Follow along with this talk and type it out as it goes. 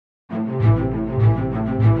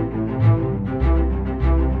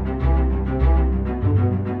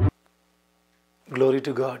Glory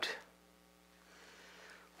to God.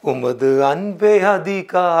 உமது அன்பே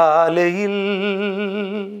அதிகாலையில்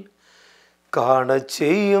காணச்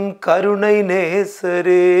செய்யும் கருணை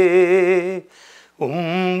நேசரே,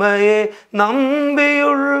 உம்மையே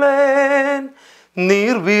நம்பியுள்ளேன்,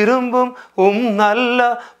 நீர் விரும்பும் நல்ல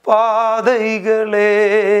பாதைகளே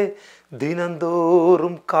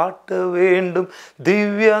தினந்தோறும் காட்ட வேண்டும்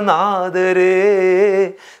திவ்யநாதரே,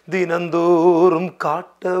 தினந்தோறும்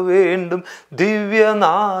காட்ட வேண்டும்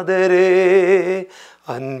திவ்யநாதரே.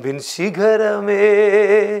 அன்பின் சிகரமே,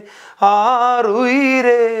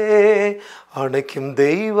 ஆருயிரே, அணைக்கும்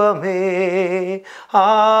தெய்வமே,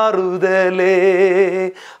 ஆறுதலே.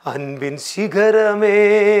 அன்பின் சிகரமே,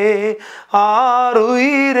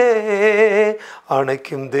 ஆருயிரே,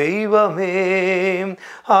 அணைக்கும் தெய்வமே,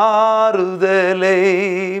 ஆறுதலே.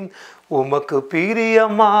 உமக்கு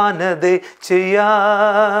பிரியமானதை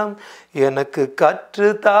செய்யாம் எனக்கு கற்று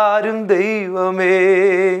தாரும் தெய்வமே,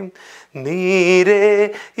 நீரே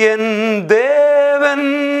என் தேவன்,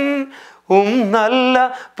 நல்ல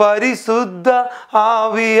பரிசுத்த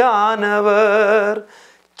ஆவியானவர்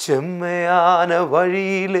செம்மையான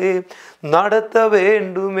வழியிலே நடத்த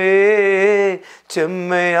வேண்டுமே,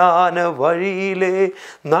 செம்மையான வழியிலே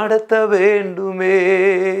நடத்த വേണ്ടുമേ.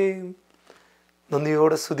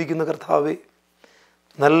 നന്ദിയോടെ സ്തുതിക്കുന്ന കർത്താവേ,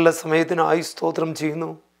 നല്ല സമയത്തിനായി സ്തോത്രം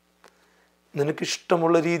ചെയ്യുന്നു.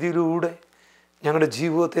 നിനക്കിഷ്ടമുള്ള രീതിയിലൂടെ ഞങ്ങളുടെ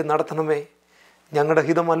ജീവിതത്തെ നടത്തണമേ. ഞങ്ങളുടെ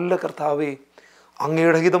ഹിതമല്ല കർത്താവേ,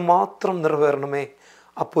 അങ്ങയുടെ ഹിതം മാത്രം നിറവേറണമേ.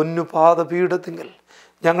 ആ പൊന്നു പാദപീഠത്തിങ്കൽ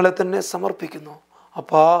ഞങ്ങളെ തന്നെ സമർപ്പിക്കുന്നു.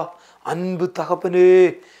 അപ്പാ, അൻപ് തകപ്പനേ,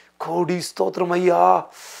 കോടി സ്തോത്രമയ്യാ.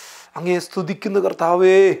 അങ്ങയെ സ്തുതിക്കുന്ന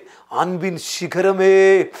കർത്താവേ, അൻപിൻ ശിഖരമേ,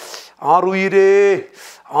 ആറുയിരേ,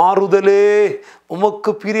 ആറുതലേ,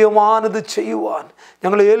 ഉമക്ക് പ്രിയമാനത് ചെയ്യുവാൻ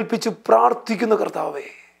ഞങ്ങളെ ഏൽപ്പിച്ച് പ്രാർത്ഥിക്കുന്ന കർത്താവേ,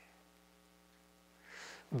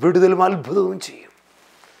 വിടുതലും അത്ഭുതവും ചെയ്യും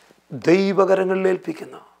ദൈവകരങ്ങളിൽ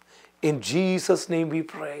ഏൽപ്പിക്കുന്ന. In Jesus' name we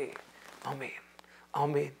pray. Amen.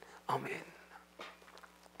 Amen. Amen.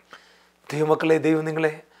 ദൈവമക്കളെ, ദൈവം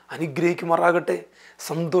നിങ്ങളെ അനുഗ്രഹിക്കുമാറാകട്ടെ.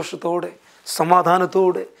 സന്തോഷത്തോടെ,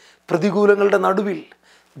 സമാധാനത്തോടെ, പ്രതികൂലങ്ങളുടെ നടുവിൽ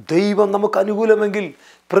ദൈവം നമുക്ക് അനുകൂലമെങ്കിൽ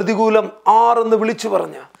പ്രതികൂലം ആരെന്ന് വിളിച്ചു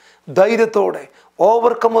പറഞ്ഞ ധൈര്യത്തോടെ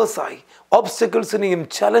ഓവർകമേഴ്സായി ഒബ്സ്റ്റക്കിൾസിനെയും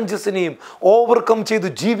ചലഞ്ചസിനെയും ഓവർകം ചെയ്ത്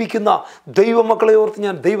ജീവിക്കുന്ന ദൈവമക്കളെ ഓർത്ത്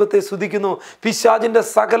ഞാൻ ദൈവത്തെ സ്തുതിക്കുന്നു. പിശാചിൻ്റെ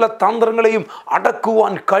സകല തന്ത്രങ്ങളെയും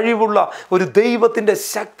അടക്കുവാൻ കഴിവുള്ള ഒരു ദൈവത്തിൻ്റെ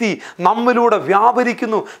ശക്തി നമ്മിലൂടെ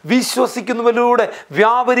വ്യാപരിക്കുന്നു. വിശ്വസിക്കുന്നവരിലൂടെ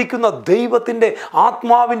വ്യാപരിക്കുന്ന ദൈവത്തിൻ്റെ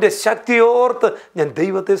ആത്മാവിൻ്റെ ശക്തിയോർത്ത് ഞാൻ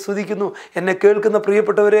ദൈവത്തെ സ്തുതിക്കുന്നു. എന്നെ കേൾക്കുന്ന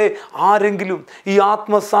പ്രിയപ്പെട്ടവരെ, ആരെങ്കിലും ഈ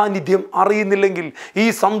ആത്മസാന്നിധ്യം അറിയുന്നില്ലെങ്കിൽ, ഈ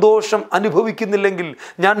സന്തോഷം അനുഭവിക്കുന്നില്ലെങ്കിൽ,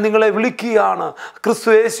 ഞാൻ നിങ്ങളെ വിളിക്കുകയാണ്. ക്രിസ്തു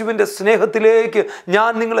യേശുവിൻ്റെ സ്നേഹത്തിലേക്ക്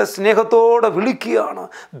ഞാൻ നിങ്ങളെ സ്നേഹത്തോടെ വിളിക്കുകയാണ്.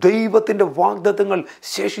 ദൈവത്തിൻ്റെ വാഗ്ദത്തങ്ങൾ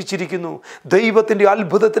ശേഷിച്ചിരിക്കുന്നു. ദൈവത്തിൻ്റെ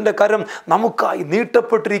അത്ഭുതത്തിൻ്റെ കരം നമുക്കായി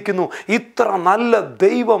നീട്ടപ്പെട്ടിരിക്കുന്നു. ഇത്ര നല്ല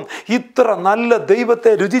ദൈവം, ഇത്ര നല്ല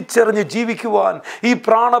ദൈവത്തെ രുചിച്ചറിഞ്ഞ് ജീവിക്കുവാൻ, ഈ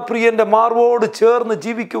പ്രാണപ്രിയൻ്റെ മാർവോട് ചേർന്ന്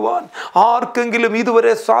ജീവിക്കുവാൻ ആർക്കെങ്കിലും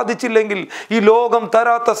ഇതുവരെ സാധിച്ചില്ലെങ്കിൽ, ഈ ലോകം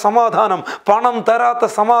തരാത്ത സമാധാനം, പണം തരാത്ത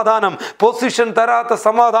സമാധാനം, പൊസിഷൻ തരാത്ത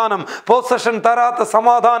സമാധാനം, പൊസഷൻ തരാത്ത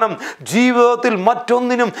സമാധാനം, ജീവിതത്തിൽ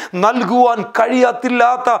മറ്റൊന്നിനും നൽകുവാൻ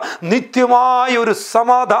കഴിയത്തില്ലാത്ത നിത്യമായ ഒരു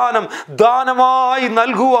സമാധാനം ദാനമായി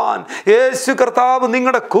നൽകുവാൻ യേശു കർത്താവ്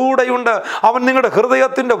നിങ്ങളുടെ കൂടെയുണ്ട്. അവൻ നിങ്ങളുടെ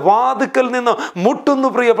ഹൃദയത്തിൻ്റെ വാതിക്കൽ നിന്ന് മുട്ടുന്നു.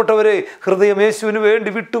 പ്രിയപ്പെട്ടവരെ, ഹൃദയം യേശുവിന് വേണ്ടി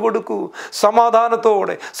വിട്ടുകൊടുക്കൂ.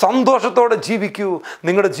 സമാധാനത്തോടെ, സന്തോഷത്തോടെ ജീവിക്കൂ.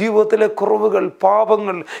 നിങ്ങളുടെ ജീവിതത്തിലെ കുറവുകൾ,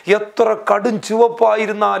 പാപങ്ങൾ എത്ര കടും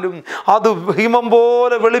ചുവപ്പായിരുന്നാലും അത് ഹിമം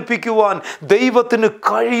പോലെ വെളുപ്പിക്കുവാൻ ദൈവത്തിന്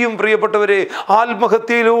കഴിയും. പ്രിയപ്പെട്ടവരെ,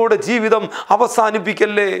 ആത്മഹത്യയിലൂടെ ജീവിതം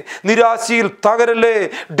അവസാനിപ്പിക്കല്ലേ, നിരാശയിൽ തകരല്ലേ,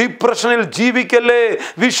 ഡിപ്രഷനിൽ ജീവിക്കല്ലേ,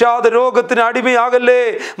 വിഷാദ രോഗത്തിന് അടിമയാകല്ലേ,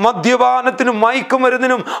 മദ്യപാനത്തിനും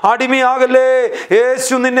മയക്കുമരുന്നിനും അടിമയാകല്ലേ.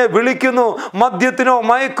 യേശു നിന്നെ വിളിക്കുന്നു. മദ്യത്തിനോ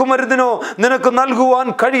മയക്കുമരുന്നിനോ നിനക്ക് നൽകുവാൻ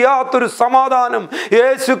കഴിയാത്തൊരു സമാധാനം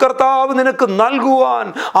യേശു കർത്താവ് നിനക്ക് നൽകുവാൻ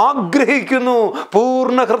ആഗ്രഹിക്കുന്നു.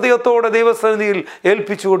 പൂർണ്ണ ഹൃദയത്തോടെ ദൈവസന്നിധിയിൽ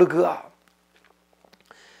ഏൽപ്പിച്ചു കൊടുക്കുക.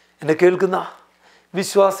 എന്നെ കേൾക്കുന്ന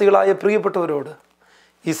വിശ്വാസികളായ പ്രിയപ്പെട്ടവരോട്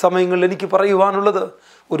ഈ സമയങ്ങളിൽ എനിക്ക് പറയുവാനുള്ളത്,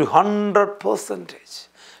 ഒരു 100%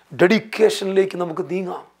 ഡെഡിക്കേഷനിലേക്ക് നമുക്ക്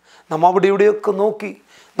നീങ്ങാം. നാം അവിടെ ഇവിടെയൊക്കെ നോക്കി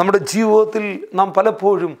നമ്മുടെ ജീവിതത്തിൽ നാം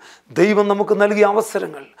പലപ്പോഴും ദൈവം നമുക്ക് നൽകിയ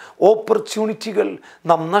അവസരങ്ങൾ, ഓപ്പർച്യൂണിറ്റികൾ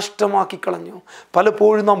നാം നഷ്ടമാക്കി കളഞ്ഞു.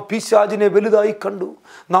 പലപ്പോഴും നാം പിശാചിനെ വലുതായി കണ്ടു.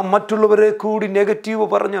 നാം മറ്റുള്ളവരെ കൂടി നെഗറ്റീവ്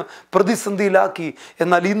പറഞ്ഞ് പ്രതിസന്ധിയിലാക്കി.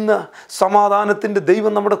 എന്നാൽ ഇന്ന് സമാധാനത്തിൻ്റെ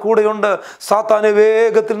ദൈവം നമ്മുടെ കൂടെയുണ്ട്. സാത്താനെ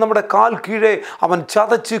വേഗത്തിൽ നമ്മുടെ കാൽ കീഴെ അവൻ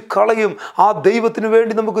ചതച്ച് കളയും. ആ ദൈവത്തിന്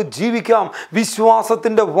വേണ്ടി നമുക്ക് ജീവിക്കാം.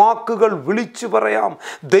 വിശ്വാസത്തിൻ്റെ വാക്കുകൾ വിളിച്ചു പറയാം.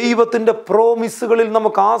 ദൈവത്തിൻ്റെ പ്രോമിസുകളിൽ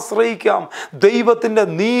നമുക്ക് ആശ്രയിക്കാം. ദൈവത്തിൻ്റെ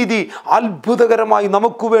നീതി അത്ഭുതകരമായി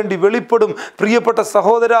നമുക്ക് വേണ്ടി വെളിപ്പെടും. പ്രിയപ്പെട്ട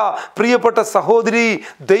സഹോദര, പ്രിയപ്പെട്ട സഹോദരി,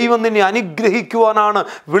 ദൈവം നിന്നെ അനുഗ്രഹിക്കുവാനാണ്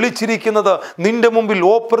വിളിച്ചിരിക്കുന്നത്. നിന്റെ മുമ്പിൽ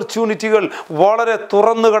ഓപ്പർച്യൂണിറ്റികൾ വളരെ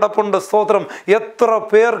തുറന്നു കിടപ്പുണ്ട്. സ്തോത്രം. എത്ര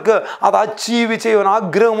പേർക്ക് അത് അച്ചീവ് ചെയ്യാൻ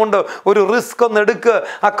ആഗ്രഹമുണ്ട്. ഒരു റിസ്ക് ഒന്ന് എടുക്കുക.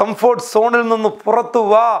 ആ കംഫോർട്ട് സോണിൽ നിന്ന് പുറത്തു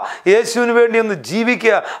വാ. യേശുവിന് വേണ്ടി ഒന്ന്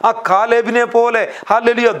ജീവിക്കുക. ആ കാലേബിനെ പോലെ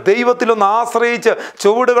ഹല്ലേലൂയ ദൈവത്തിലൊന്ന് ആശ്രയിച്ച്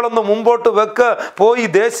ചുവടുകളൊന്ന് മുമ്പോട്ട് വെക്ക്. പോയി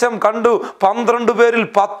ദേശം കണ്ടു. 12 പേരിൽ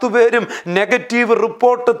 10 പേരും നെഗറ്റീവ്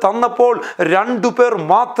റിപ്പോർട്ട് തന്നപ്പോൾ 2 പേർ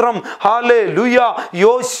മാത്രം ഹല്ലേലൂയ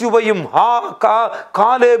യോശുവയും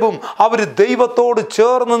കാലേബും അവർ ദൈവത്തോട്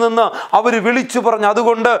ചേർന്ന് നിന്ന് അവർ വിളിച്ചു പറഞ്ഞു.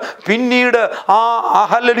 അതുകൊണ്ട് പിന്നീട്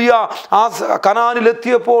ഹല്ലേലൂയ ആ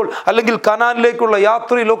കനാനിലെത്തിയപ്പോൾ അല്ലെങ്കിൽ കനാനിലേക്കുള്ള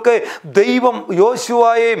യാത്രയിലൊക്കെ ദൈവം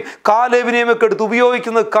യോശുവയെയും കാലേബിനെയും ഒക്കെ എടുത്ത്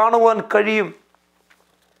ഉപയോഗിക്കുന്നത് കാണുവാൻ കഴിയും.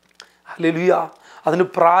 ഹല്ലേലൂയ. അതിന്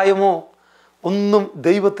പ്രായമോ ഒന്നും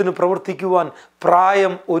ദൈവത്തിന് പ്രവർത്തിക്കുവാൻ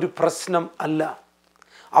പ്രായം ഒരു പ്രശ്നം അല്ല.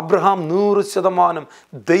 അബ്രഹാം 100%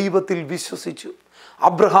 ദൈവത്തിൽ വിശ്വസിച്ചു.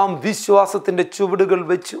 അബ്രഹാം വിശ്വാസത്തിൻ്റെ ചുവടുകൾ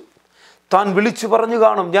വെച്ചു. താൻ വിളിച്ചു പറഞ്ഞു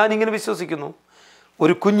കാണും, ഞാനിങ്ങനെ വിശ്വസിക്കുന്നു,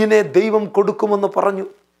 ഒരു കുഞ്ഞിനെ ദൈവം കൊടുക്കുമെന്ന് പറഞ്ഞു.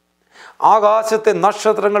 ആകാശത്തെ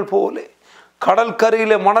നക്ഷത്രങ്ങൾ പോലെ,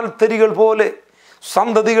 കടൽക്കരയിലെ മണൽത്തരികൾ പോലെ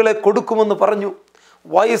സന്തതികളെ കൊടുക്കുമെന്ന് പറഞ്ഞു.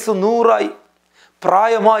 വയസ്സ് 100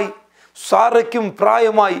 പ്രായമായി, സാറയ്ക്കും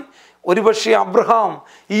പ്രായമായി. ഒരുപക്ഷെ അബ്രഹാം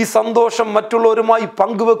ഈ സന്തോഷം മറ്റുള്ളവരുമായി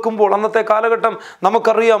പങ്കുവെക്കുമ്പോൾ, അന്നത്തെ കാലഘട്ടം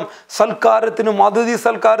നമുക്കറിയാം, സൽക്കാരത്തിനും അതിഥി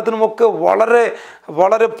സൽക്കാരത്തിനുമൊക്കെ വളരെ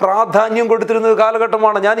വളരെ പ്രാധാന്യം കൊടുത്തിരുന്ന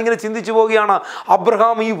കാലഘട്ടമാണ്. ഞാനിങ്ങനെ ചിന്തിച്ചു പോവുകയാണ്,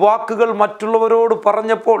 അബ്രഹാം ഈ വാക്കുകൾ മറ്റുള്ളവരോട്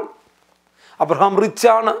പറഞ്ഞപ്പോൾ, അബ്രഹാം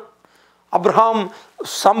റിച്ചാണ്, അബ്രഹാം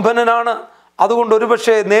സമ്പന്നനാണ്. അതുകൊണ്ട്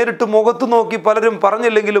ഒരുപക്ഷെ നേരിട്ട് മുഖത്ത് നോക്കി പലരും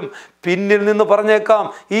പറഞ്ഞില്ലെങ്കിലും പിന്നിൽ നിന്ന് പറഞ്ഞേക്കാം,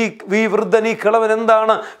 ഈ വൃദ്ധൻ, ഈ കിളവൻ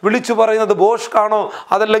എന്താണ് വിളിച്ചു പറയുന്നത്? ബോഷ്കാണോ,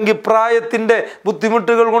 അതല്ലെങ്കിൽ പ്രായത്തിൻ്റെ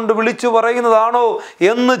ബുദ്ധിമുട്ടുകൾ കൊണ്ട് വിളിച്ചു പറയുന്നതാണോ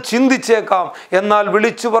എന്ന് ചിന്തിച്ചേക്കാം. എന്നാൽ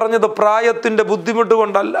വിളിച്ചു പറഞ്ഞത് പ്രായത്തിൻ്റെ ബുദ്ധിമുട്ട്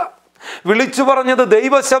കൊണ്ടല്ല, വിളിച്ചു പറഞ്ഞത്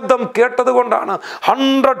ദൈവശബ്ദം കേട്ടത് കൊണ്ടാണ്.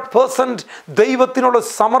 100% ദൈവത്തിനുള്ള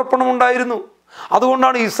സമർപ്പണം ഉണ്ടായിരുന്നു.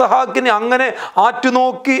 അതുകൊണ്ടാണ് ഇസഹാക്കിനെ അങ്ങനെ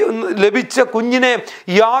ആറ്റുനോക്കി ലഭിച്ച കുഞ്ഞിനെ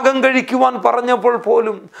യാഗം കഴിക്കുവാൻ പറഞ്ഞപ്പോൾ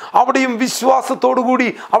പോലും അവിടെയും വിശ്വാസത്തോടുകൂടി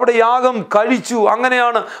അവിടെ യാഗം കഴിച്ചു.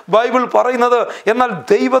 അങ്ങനെയാണ് ബൈബിൾ പറയുന്നത്. എന്നാൽ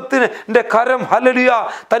ദൈവത്തിൻ്റെ കരം ഹല്ലേലൂയ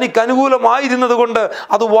തനിക്ക് അനുകൂലമായിരുന്നത് കൊണ്ട്,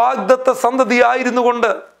 അത് വാഗ്ദത്ത സന്തതിയായിരുന്നു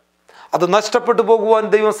കൊണ്ട് അത് നഷ്ടപ്പെട്ടു പോകുവാൻ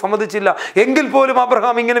ദൈവം സമ്മതിച്ചില്ല. എങ്കിൽ പോലും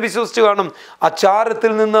അബ്രഹാം ഇങ്ങനെ വിശ്വസിച്ചു കാണും, ആ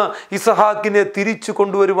ചാരത്തിൽ നിന്ന് ഇസഹാക്കിനെ തിരിച്ചു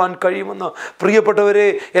കൊണ്ടുവരുവാൻ കഴിയുമെന്ന്. പ്രിയപ്പെട്ടവരെ,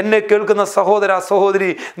 എന്നെ കേൾക്കുന്ന സഹോദര സഹോദരി,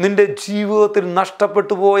 നിന്റെ ജീവിതത്തിൽ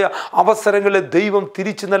നഷ്ടപ്പെട്ടു പോയ അവസരങ്ങളെ ദൈവം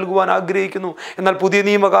തിരിച്ചു നൽകുവാൻ ആഗ്രഹിക്കുന്നു. എന്നാൽ പുതിയ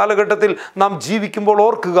നിയമ കാലഘട്ടത്തിൽ നാം ജീവിക്കുമ്പോൾ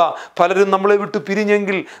ഓർക്കുക, പലരും നമ്മളെ വിട്ട്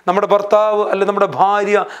പിരിഞ്ഞെങ്കിൽ, നമ്മുടെ ഭർത്താവ് അല്ലെ നമ്മുടെ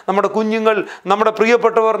ഭാര്യ, നമ്മുടെ കുഞ്ഞുങ്ങൾ, നമ്മുടെ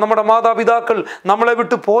പ്രിയപ്പെട്ടവർ, നമ്മുടെ മാതാപിതാക്കൾ നമ്മളെ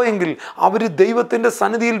വിട്ട് പോയെങ്കിൽ, അവർ ദൈവത്തിൻ്റെ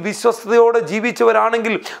സന്നിധിയിൽ വിശ്വസ്തയോടെ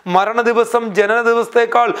ജീവിച്ചവരാണെങ്കിൽ മരണ ദിവസം ജനന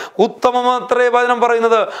ദിവസത്തേക്കാൾ ഉത്തമമത്രേ വചനം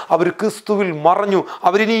പറയുന്നത്. അവർ ക്രിസ്തുവിൽ മറഞ്ഞു,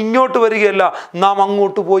 അവരിനി ഇങ്ങോട്ട് വരികയല്ല, നാം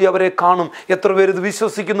അങ്ങോട്ട് പോയി അവരെ കാണും. എത്ര പേര് ഇത്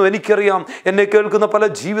വിശ്വസിക്കുന്നു? എനിക്കറിയാം. എന്നെ കേൾക്കുന്ന പല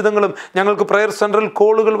ജീവിതങ്ങളും, ഞങ്ങൾക്ക് പ്രയർ സെൻട്രൽ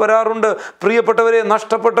കോളുകൾ വരാറുണ്ട്. പ്രിയപ്പെട്ടവരെ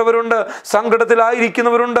നഷ്ടപ്പെട്ടവരുണ്ട്,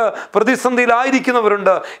 സങ്കടത്തിലായിരിക്കുന്നവരുണ്ട്,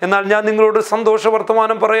 പ്രതിസന്ധിയിലായിരിക്കുന്നവരുണ്ട്. എന്നാൽ ഞാൻ നിങ്ങളോട് സന്തോഷ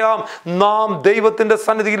വർത്തമാനം പറയാം, നാം ദൈവത്തിൻ്റെ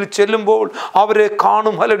സന്നിധിയിൽ ചെല്ലുമ്പോൾ അവരെ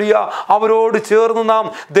കാണും. ഹല്ലേലൂയ. അവരോട് ചേർന്ന് നാം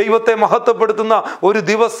ദൈവത്തെ മഹത്വപ്പെടുത്തുന്ന ഒരു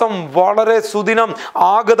ദിവസം വളരെ സുദിനം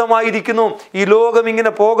ആഗതമായിരിക്കുന്നു. ഈ ലോകം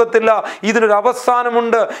ഇങ്ങനെ പോകത്തില്ല, ഇതിനൊരു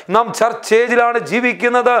അവസാനമുണ്ട്. നാം ചർച്ച് ഏജിലാണ്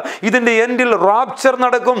ജീവിക്കുന്നത്. ഇതിൻ്റെ എൻഡിൽ റാപ്ചർ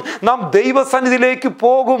നടക്കും, നാം ദൈവസന്നിധിയിലേക്ക്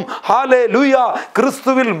പോകും. ഹല്ലേലൂയ.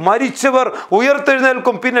 ക്രിസ്തുവിൽ മരിച്ചവർ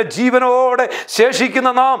ഉയർത്തെഴുന്നേൽക്കും. പിന്നെ ജീവനോടെ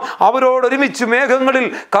ശേഷിക്കുന്ന നാം അവരോടൊരുമിച്ച് മേഘങ്ങളിൽ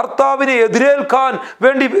കർത്താവിനെ എതിരേൽക്കാൻ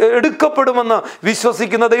വേണ്ടി എടുക്കപ്പെടുമെന്ന്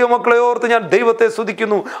വിശ്വസിക്കുന്ന ദൈവമക്കളെ ഓർത്ത് ഞാൻ ദൈവത്തെ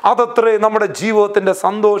സ്തുതിക്കുന്നു. അതത്രേ നമ്മുടെ ജീവിതത്തിൻ്റെ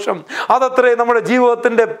സന്തോഷം, അതത്രേ നമ്മുടെ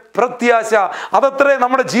ജീവിതത്തിൻ്റെ പ്രത്യാശ, അതത്രേ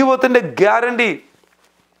നമ്മുടെ ജീവിതത്തിൻ്റെ ഗ്യാരണ്ടി.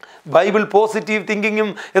 ബൈബിൾ പോസിറ്റീവ് തിങ്കിങ്ങും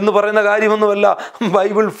എന്ന് പറയുന്ന കാര്യമൊന്നുമല്ല.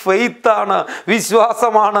 ബൈബിൾ ഫെയ്ത്താണ്,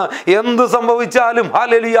 വിശ്വാസമാണ്. എന്ത് സംഭവിച്ചാലും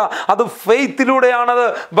ഹല്ലേലൂയ അത് ഫെയ്ത്തിലൂടെയാണത്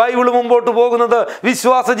ബൈബിൾ മുമ്പോട്ട് പോകുന്നത്,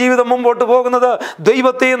 വിശ്വാസ ജീവിതം മുമ്പോട്ട് പോകുന്നത്.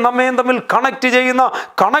 ദൈവത്തെയും നമ്മയും തമ്മിൽ കണക്ട് ചെയ്യുന്ന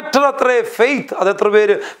കണക്ടർ അത്രേ ഫെയ്ത്ത്. അതെത്ര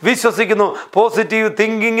പേര് വിശ്വസിക്കുന്നു? പോസിറ്റീവ്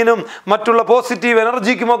തിങ്കിങ്ങിനും മറ്റുള്ള പോസിറ്റീവ്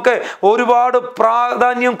എനർജിക്കുമൊക്കെ ഒരുപാട്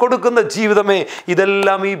പ്രാധാന്യം കൊടുക്കുന്ന ജീവിതമേ,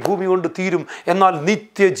 ഇതെല്ലാം ഈ ഭൂമി കൊണ്ട് തീരും. എന്നാൽ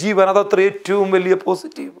നിത്യജീവൻ അതത്ര ഏറ്റവും വലിയ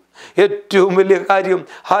പോസിറ്റീവ്. ഏറ്റവും വലിയ കാര്യം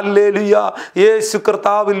ഹല്ലേലൂയ, യേശു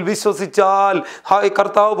കർത്താവിൽ വിശ്വസിച്ചാൽ,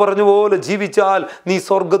 കർത്താവ് പറഞ്ഞ പോലെ ജീവിച്ചാൽ നീ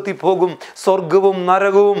സ്വർഗത്തിൽ പോകും. സ്വർഗവും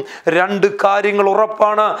നരകവും രണ്ട് കാര്യങ്ങൾ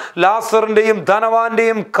ഉറപ്പാണ്. ലാസറിൻ്റെയും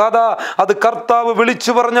ധനവാന്റെയും കഥ അത് കർത്താവ്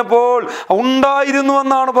വിളിച്ചു പറഞ്ഞപ്പോൾ ഉണ്ടായിരുന്നു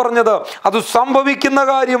എന്നാണ് പറഞ്ഞത്. അത് സംഭവിക്കുന്ന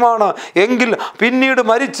കാര്യമാണ്. എങ്കിൽ പിന്നീട്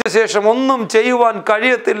മരിച്ച ശേഷം ഒന്നും ചെയ്യുവാൻ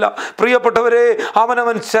കഴിയത്തില്ല. പ്രിയപ്പെട്ടവരെ,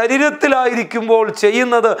 അവനവൻ ശരീരത്തിലായിരിക്കുമ്പോൾ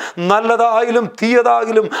ചെയ്യുന്നത് നല്ലതായാലും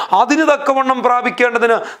തീയതായാലും അതിന് തക്കവണ്ണം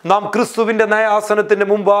പ്രാപിക്കേണ്ടതിന് നാം ക്രിസ്തുവിൻ്റെ ന്യായാസനത്തിൻ്റെ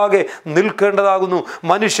മുമ്പാകെ നിൽക്കേണ്ടതാകുന്നു.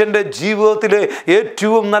 മനുഷ്യൻ്റെ ജീവിതത്തിലെ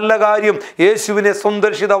ഏറ്റവും നല്ല കാര്യം യേശുവിനെ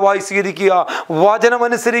സ്വന്തരക്ഷിതാവായി സ്വീകരിക്കുക,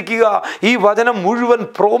 വചനമനുസരിക്കുക. ഈ വചനം മുഴുവൻ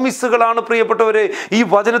പ്രോമിസുകളാണ് പ്രിയപ്പെട്ടവരെ. ഈ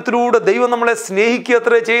വചനത്തിലൂടെ ദൈവം നമ്മളെ സ്നേഹിക്കുക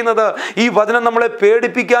അത്രേ ചെയ്യുന്നത്. ഈ വചനം നമ്മളെ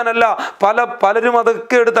പേടിപ്പിക്കാനല്ല. പലരും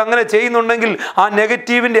അതൊക്കെ എടുത്ത് അങ്ങനെ ചെയ്യുന്നുണ്ടെങ്കിൽ ആ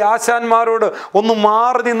നെഗറ്റീവിൻ്റെ ആശാന്മാരോട് ഒന്ന്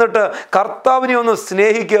മാറി നിന്നിട്ട് കർത്താവിനെ ഒന്ന്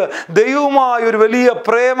സ്നേഹിക്കുക. ദൈവവുമായി ഒരു വലിയ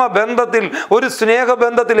പ്രേമ ബന്ധത്തിൽ, ഒരു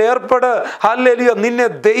സ്നേഹബന്ധത്തിൽ ഏർപ്പെട്. ഹല്ലേലൂയ, നിന്നെ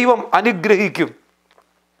ദൈവം അനുഗ്രഹിക്കും.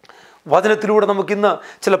 വചനത്തിലൂടെ നമുക്കിന്ന്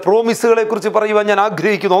ചില പ്രോമിസുകളെ കുറിച്ച് പറയുവാൻ ഞാൻ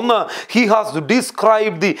ആഗ്രഹിക്കുന്നു. ഒന്ന്, he has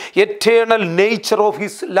describe the eternal nature of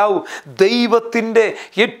his love. ദൈവത്തിൻ്റെ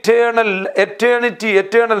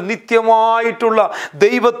എറ്റേണൽ നിത്യമായിട്ടുള്ള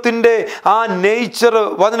ദൈവത്തിൻ്റെ ആ നേച്ചർ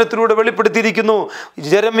വചനത്തിലൂടെ വെളിപ്പെടുത്തിയിരിക്കുന്നു.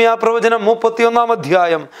 യെരമ്യാ പ്രവചനം 31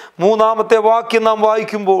 അധ്യായം 3-ാമത്തെ വാക്യം നാം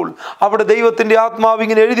വായിക്കുമ്പോൾ അവിടെ ദൈവത്തിൻ്റെ ആത്മാവ്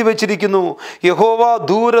ഇങ്ങനെ എഴുതി വച്ചിരിക്കുന്നു: യഹോവ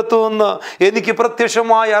ദൂരത്തു നിന്ന് എനിക്ക്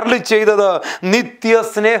പ്രത്യക്ഷമായി അരുളി ചെയ്തത്, നിത്യ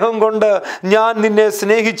സ്നേഹം കൊണ്ട് ഞാൻ നിന്നെ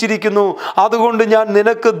സ്നേഹിച്ചിരിക്കുന്നു, അതുകൊണ്ട് ഞാൻ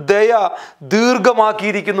നിനക്ക് ദയ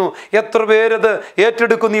ദീർഘമാക്കിയിരിക്കുന്നു. എത്ര പേരത്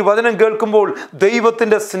ഏറ്റെടുക്കുന്നു? ഈ വചനം കേൾക്കുമ്പോൾ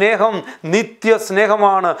ദൈവത്തിൻ്റെ സ്നേഹം നിത്യ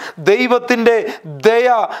സ്നേഹമാണ്. ദൈവത്തിൻ്റെ ദയ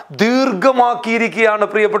ദീർഘമാക്കിയിരിക്കുകയാണ്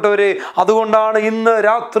പ്രിയപ്പെട്ടവരെ. അതുകൊണ്ടാണ് ഇന്ന്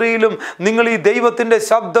രാത്രിയിലും നിങ്ങൾ ഈ ദൈവത്തിൻ്റെ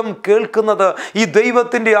ശബ്ദം കേൾക്കുന്നത്. ഈ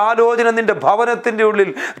ദൈവത്തിൻ്റെ ആലോചന നിന്റെ ഭവനത്തിൻ്റെ ഉള്ളിൽ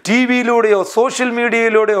TV-യിലൂടെയോ സോഷ്യൽ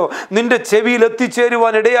മീഡിയയിലൂടെയോ നിന്റെ ചെവിയിൽ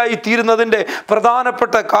എത്തിച്ചേരുവാൻ ഇടയായി തീരുന്നതിൻ്റെ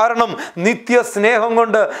പ്രധാനപ്പെട്ട കാരണം നിത്യ സ്നേഹം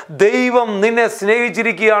കൊണ്ട് ദൈവം നിന്നെ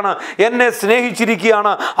സ്നേഹിച്ചിരിക്കുകയാണ്, എന്നെ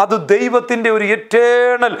സ്നേഹിച്ചിരിക്കുകയാണ്. അത് ദൈവത്തിൻ്റെ ഒരു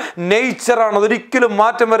എറ്റേണൽ നേച്ചറാണ്. അതൊരിക്കലും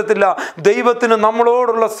മാറ്റം വരത്തില്ല. ദൈവത്തിന്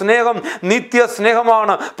നമ്മളോടുള്ള സ്നേഹം നിത്യ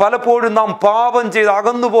സ്നേഹമാണ്. പലപ്പോഴും നാം പാപം ചെയ്ത്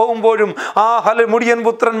അകന്നു പോകുമ്പോഴും മുടിയൻ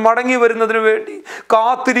പുത്രൻ മടങ്ങി വരുന്നതിന് വേണ്ടി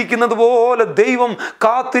കാത്തിരിക്കുന്നത് പോലെ ദൈവം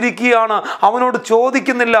കാത്തിരിക്കുകയാണ്. അവനോട്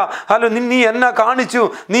ചോദിക്കുന്നില്ല, നീ എന്നെ കാണിച്ചു,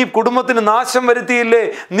 നീ കുടുംബത്തിന് നാശം വരുത്തിയില്ലേ,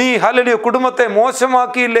 നീ കുടുംബത്തെ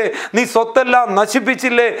മോശമാക്കിയില്ലേ, നീ സ്വത്തെല്ലാം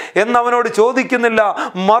നശിപ്പിച്ചില്ലേ എന്നവനോട് ചോദിക്കുന്നില്ല.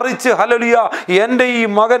 മറിച്ച് എൻ്റെ ഈ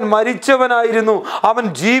മകൻ മരിച്ചവനായിരുന്നു, അവൻ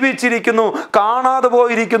ജീവിച്ചിരിക്കുന്നു, കാണാതെ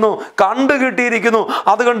പോയിരിക്കുന്നു, കണ്ടുകിട്ടിയിരിക്കുന്നു,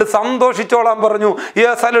 അതുകൊണ്ട് സന്തോഷിച്ചോളാൻ പറഞ്ഞു.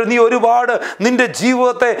 നീ ഒരുപാട് നിന്റെ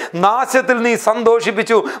ജീവിതത്തെ നാശത്തിൽ നീ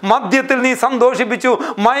സന്തോഷിപ്പിച്ചു, മദ്യത്തിൽ നീ സന്തോഷിപ്പിച്ചു,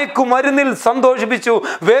 മയക്കുമരുന്നിൽ സന്തോഷിപ്പിച്ചു,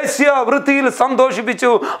 വേശ്യാവൃത്തിയിൽ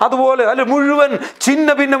സന്തോഷിപ്പിച്ചു, അതുപോലെ മുഴുവൻ ഛിന്ന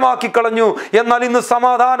ഭിന്നമാക്കി കളഞ്ഞു. എന്നാൽ ഇന്ന്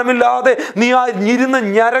സമാധാനമില്ലാതെ നീ ഇരുന്ന്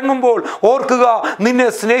ഞരങ്ങുമ്പോൾ ഓർക്കുക, നിന്നെ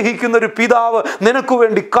സ്നേഹിക്കുന്ന ഒരു പിതാവ് നിനക്ക്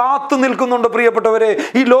വേണ്ടി കാത്തു നിൽക്കുന്നുണ്ട്. പ്രിയപ്പെട്ടവരെ,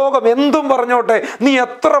 ഈ ലോകം എന്തും പറഞ്ഞോട്ടെ, നീ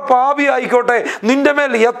എത്ര പാപിയായിക്കോട്ടെ, നിന്റെ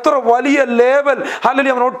മേൽ എത്ര വലിയ ലേബൽ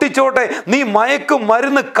അവൻ ഒട്ടിച്ചോട്ടെ, നീ മയക്കും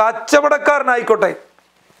മരുന്ന് കച്ചവടക്കാരനായിക്കോട്ടെ,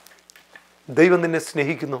 ദൈവം നിന്നെ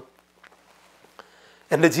സ്നേഹിക്കുന്നു.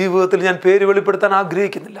 എൻ്റെ ജീവിതത്തിൽ ഞാൻ പേര് വെളിപ്പെടുത്താൻ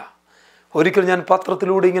ആഗ്രഹിക്കുന്നില്ല. ഒരിക്കൽ ഞാൻ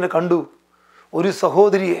പത്രത്തിലൂടെ ഇങ്ങനെ കണ്ടു, ഒരു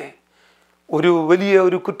സഹോദരിയെ ഒരു വലിയ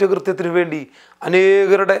ഒരു കുറ്റകൃത്യത്തിന് വേണ്ടി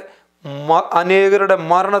അനേകരുടെ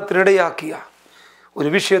മരണത്തിനിടയാക്കിയ ഒരു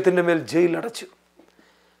വിഷയത്തിൻ്റെ മേൽ ജയിലടച്ചു.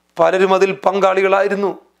 പലരും അതിൽ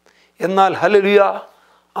പങ്കാളികളായിരുന്നു. എന്നാൽ ഹല്ലേലൂയ,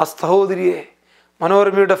 ആ സഹോദരിയെ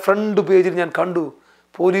മനോരമയുടെ ഫ്രണ്ട് പേജിൽ ഞാൻ കണ്ടു.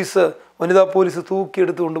 വനിതാ പോലീസ്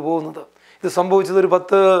തൂക്കിയെടുത്തുകൊണ്ട് പോകുന്നത്. ഇത് സംഭവിച്ചത് ഒരു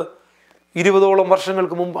 10-20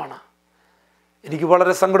 വർഷങ്ങൾക്ക് മുമ്പാണ്. എനിക്ക്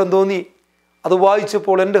വളരെ സങ്കടം തോന്നി. അത്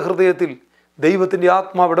വായിച്ചപ്പോൾ എൻ്റെ ഹൃദയത്തിൽ ദൈവത്തിൻ്റെ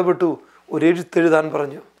ആത്മാവ് ഇടപെട്ടു. ഒരു എഴുത്തെഴുതാൻ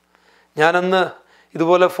പറഞ്ഞു. ഞാനന്ന്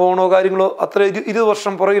ഇതുപോലെ ഫോണോ കാര്യങ്ങളോ അത്ര 20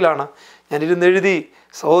 വർഷം പുറകിലാണ്. ഞാനിരുന്ന് എഴുതി,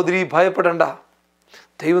 സഹോദരി ഭയപ്പെടേണ്ട,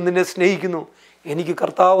 ദൈവം നിന്നെ സ്നേഹിക്കുന്നു. എനിക്ക്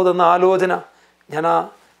കർത്താവ് തന്ന ആലോചന ഞാൻ ആ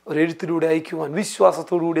ഒരു എഴുത്തിലൂടെ അയക്കുവാൻ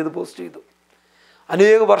വിശ്വാസത്തോടു കൂടി അത് പോസ്റ്റ് ചെയ്തു.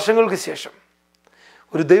 അനേക വർഷങ്ങൾക്ക് ശേഷം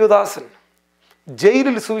ഒരു ദൈവദാസൻ,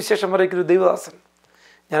 ജയിലിൽ സുവിശേഷം പറയിക്കുന്ന ഒരു ദൈവദാസൻ,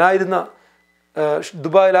 ഞാനായിരുന്ന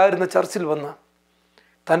ദുബായിലായിരുന്ന ചർച്ചിൽ വന്ന്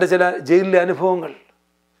തൻ്റെ ചില ജയിലിലെ അനുഭവങ്ങൾ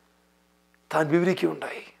താൻ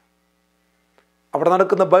വിവരിക്കുകയുണ്ടായി. അവിടെ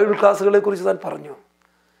നടക്കുന്ന ബൈബിൾ ക്ലാസ്സുകളെക്കുറിച്ച് താൻ പറഞ്ഞു.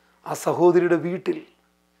 ആ സഹോദരിയുടെ വീട്ടിൽ,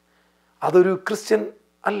 അതൊരു ക്രിസ്ത്യൻ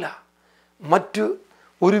അല്ല, മറ്റു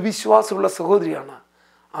ഒരു വിശ്വാസമുള്ള സഹോദരിയാണ്.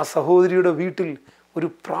 ആ സഹോദരിയുടെ വീട്ടിൽ ഒരു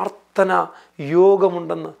പ്രാർത്ഥന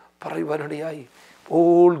യോഗമുണ്ടെന്ന് പറയുവാനിടയായി.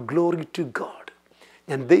 All glory to God.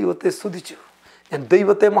 ഞാൻ ദൈവത്തെ സ്തുതിച്ചു, ഞാൻ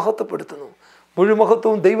ദൈവത്തെ മഹത്വപ്പെടുത്തുന്നു,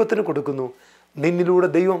 മുഴുമഹത്വവും ദൈവത്തിന് കൊടുക്കുന്നു. നിന്നിലൂടെ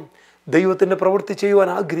ദൈവത്തിൻ്റെ പ്രവൃത്തി ചെയ്യുവാൻ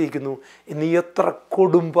ആഗ്രഹിക്കുന്നു. നീ എത്ര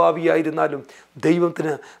കൊടുമ്പാവിയായിരുന്നാലും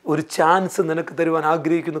ദൈവത്തിന് ഒരു ചാൻസ് നിനക്ക് തരുവാൻ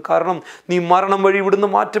ആഗ്രഹിക്കുന്നു. കാരണം നീ മരണം വഴി ഇവിടുന്ന്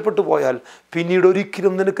മാറ്റപ്പെട്ടു പോയാൽ പിന്നീട്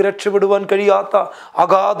ഒരിക്കലും നിനക്ക് രക്ഷപ്പെടുവാൻ കഴിയാത്ത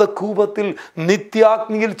അഗാധ കൂപത്തിൽ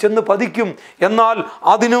നിത്യാഗ്നിയിൽ ചെന്ന് പതിക്കും. എന്നാൽ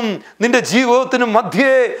അതിനും നിന്റെ ജീവിതത്തിനും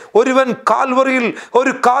മധ്യേ ഒരുവൻ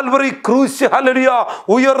ഒരു കാൽവറി ക്രൂശ് ഹല്ലേലൂയ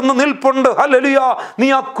ഉയർന്നു നിൽപ്പുണ്ട്. ഹല്ലേലൂയ, നീ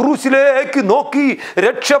ആ ക്രൂശിലേക്ക് നോക്കി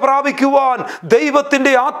രക്ഷ പ്രാപിക്കുവാൻ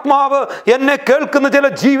ദൈവത്തിൻ്റെ ആത്മാവ് എന്നെ കേൾക്കുന്ന ചില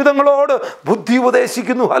ജീവിതങ്ങളോട് ബുദ്ധി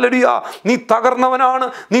ഉപദേശിക്കുന്നു. ഹല്ലേലൂയ, നീ തകർന്നവനാണ്,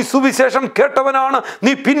 നീ സുവിശേഷം കേട്ടവനാണ്,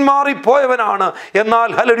 നീ പിന്മാറിപ്പോയവനാണ്. എന്നാൽ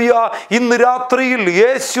ഹല്ലേലൂയ, ഇന്ന് രാത്രിയിൽ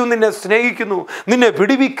യേശു നിന്നെ സ്നേഹിക്കുന്നു, നിന്നെ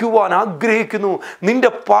വിടുവിക്കുവാൻ ആഗ്രഹിക്കുന്നു.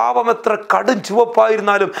 നിന്റെ പാപം എത്ര കടും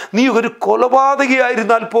ചുവപ്പായിരുന്നാലും, നീ ഒരു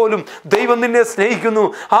കൊലപാതകയായിരുന്നാൽ പോലും ദൈവം നിന്നെ സ്നേഹിക്കുന്നു.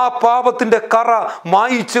 ആ പാപത്തിന്റെ കറ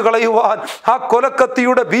മായിച്ചു കളയുവാൻ, ആ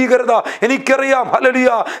കൊലക്കത്തിയുടെ ഭീകരത എനിക്കറിയാം. ഹല്ലേലൂയ,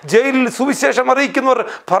 ജയിലിൽ സുവിശേഷം അറിയിക്കുന്നവർ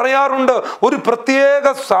പറയാറുണ്ട്, ഒരു പ്രത്യേക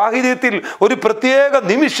സാഹചര്യത്തിൽ, ഒരു പ്രത്യേക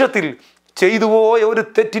നിമിഷത്തിൽ ചെയ്തു പോയ ഒരു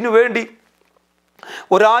തെറ്റിനു വേണ്ടി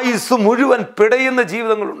ഒരായുസ് മുഴുവൻ പിടയുന്ന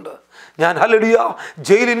ജീവിതങ്ങളുണ്ട്. ഞാൻ ഹല്ലേലൂയ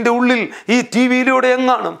ജയിലിൻ്റെ ഉള്ളിൽ ഈ ടി വിയിലൂടെ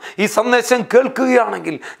എങ്ങാനും ഈ സന്ദേശം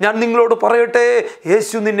കേൾക്കുകയാണെങ്കിൽ ഞാൻ നിങ്ങളോട് പറയട്ടെ,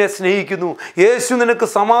 യേശു നിന്നെ സ്നേഹിക്കുന്നു, യേശു നിനക്ക്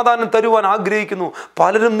സമാധാനം തരുവാൻ ആഗ്രഹിക്കുന്നു.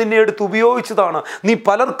 പലരും നിന്നെ എടുത്ത് ഉപയോഗിച്ചതാണ്, നീ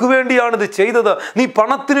പലർക്കു വേണ്ടിയാണിത് ചെയ്തത്, നീ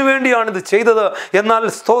പണത്തിന് വേണ്ടിയാണിത് ചെയ്തത്. എന്നാൽ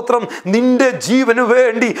സ്തോത്രം, നിന്റെ ജീവന്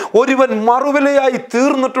വേണ്ടി ഒരുവൻ മറുവിലയായി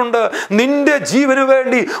തീർന്നിട്ടുണ്ട്. നിന്റെ ജീവന്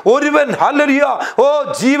വേണ്ടി ഒരുവൻ ഹല്ലേലൂയ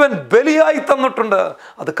ജീവൻ ബലിയായി തന്നിട്ടുണ്ട്.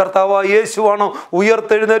 അത് കർത്താവായ യേശുവാണോ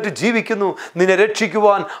ഉയർത്തെഴുന്നേറ്റ് ജീവിക്കുന്നു, നിന്നെ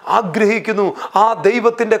രക്ഷിക്കുവാൻ ആഗ്രഹിക്കുന്നു. ആ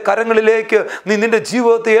ദൈവത്തിൻ്റെ കരങ്ങളിലേക്ക് നീ നിന്റെ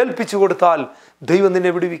ജീവിതത്തെ ഏൽപ്പിച്ചു കൊടുത്താൽ ദൈവം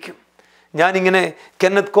നിന്നെ വിടുവിക്കും. ഞാനിങ്ങനെ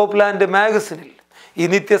കെന്നത്ത് കോപ്ലാൻഡ് മാഗസിനിൽ ഈ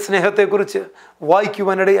നിത്യസ്നേഹത്തെക്കുറിച്ച്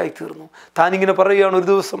വായിക്കുവാനിടയായി തീർന്നു. താനിങ്ങനെ പറയുകയാണ്, ഒരു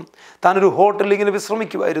ദിവസം താനൊരു ഹോട്ടലിൽ ഇങ്ങനെ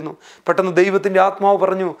വിശ്രമിക്കുമായിരുന്നു. പെട്ടെന്ന് ദൈവത്തിൻ്റെ ആത്മാവ്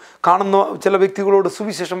പറഞ്ഞു, കാണുന്ന ചില വ്യക്തികളോട്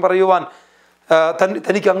സുവിശേഷം പറയുവാൻ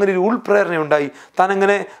തനിക്ക് അങ്ങനെ ഒരു ഉൾപ്രേരണയുണ്ടായി.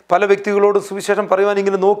 താനങ്ങനെ പല വ്യക്തികളോട് സുവിശേഷം പറയുവാൻ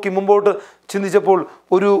ഇങ്ങനെ നോക്കി മുമ്പോട്ട് ചിന്തിച്ചപ്പോൾ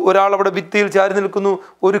ഒരാൾ അവിടെ ഭിത്തിയിൽ ചാരി നിൽക്കുന്നു.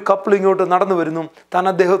 ഒരു കപ്പിൾ ഇങ്ങോട്ട് നടന്നു വരുന്നു. താൻ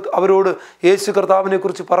അവരോട് യേശു കർത്താവിനെ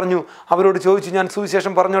കുറിച്ച് പറഞ്ഞു. അവരോട് ചോദിച്ചു, ഞാൻ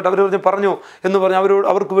സുവിശേഷം പറഞ്ഞോട്ടെ? അവർ പറഞ്ഞു എന്ന് പറഞ്ഞു.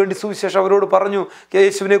 അവർക്ക് വേണ്ടി സുവിശേഷം അവരോട് പറഞ്ഞു,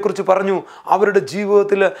 യേശുവിനെ കുറിച്ച് പറഞ്ഞു. അവരുടെ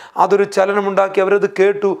ജീവിതത്തിൽ അതൊരു ചലനമുണ്ടാക്കി. അവരത്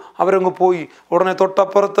കേട്ടു, അവരങ്ങ് പോയി. ഉടനെ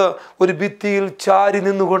തൊട്ടപ്പുറത്ത് ഒരു ഭിത്തിയിൽ ചാരി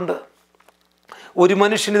നിന്നുകൊണ്ട് ഒരു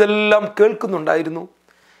മനുഷ്യൻ ഇതെല്ലാം കേൾക്കുന്നുണ്ടായിരുന്നു.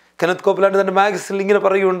 കെന്നത്ത് കോപ്ലാൻഡ് തൻ്റെ മാഗസിനിൽ ഇങ്ങനെ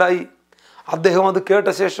പറയുകയുണ്ടായി. അദ്ദേഹം അത് കേട്ട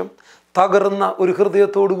ശേഷം തകർന്ന ഒരു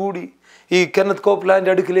ഹൃദയത്തോടു കൂടി ഈ കെന്നത്ത്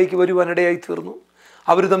കോപ്ലാൻഡ് അടുക്കിലേക്ക് വരുവാനിടയായി തീർന്നു.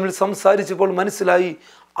 അവർ തമ്മിൽ സംസാരിച്ചപ്പോൾ മനസ്സിലായി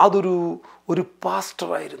അതൊരു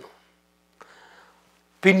പാസ്റ്ററായിരുന്നു.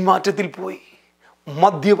 പിന്മാറ്റത്തിൽ പോയി,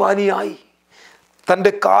 മദ്യപാനിയായി,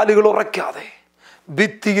 തൻ്റെ കാലുകൾ ഉറയ്ക്കാതെ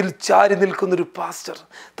ഭിത്തിയിൽ ചാരി നിൽക്കുന്നൊരു പാസ്റ്റർ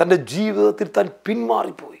തൻ്റെ ജീവിതത്തിൽ താൻ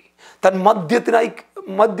പിന്മാറിപ്പോയി. താൻ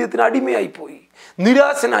മദ്യത്തിന് അടിമയായിപ്പോയി,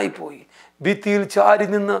 നിരാശനായിപ്പോയി. ഭിത്തിയിൽ ചാരി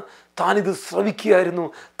നിന്ന് താനിത് ശ്രവിക്കുകയായിരുന്നു.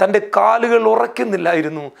 തൻ്റെ കാലുകൾ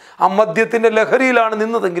ഉറയ്ക്കുന്നില്ലായിരുന്നു. ആ മദ്യത്തിൻ്റെ ലഹരിയിലാണ്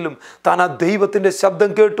നിന്നതെങ്കിലും താൻ ആ ദൈവത്തിൻ്റെ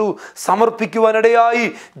ശബ്ദം കേട്ടു, സമർപ്പിക്കുവാനിടയായി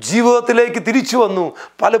ജീവിതത്തിലേക്ക് തിരിച്ചു വന്നു.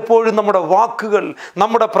 പലപ്പോഴും നമ്മുടെ വാക്കുകൾ,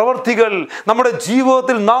 നമ്മുടെ പ്രവൃത്തികൾ, നമ്മുടെ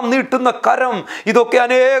ജീവിതത്തിൽ നാം നീട്ടുന്ന കരം, ഇതൊക്കെ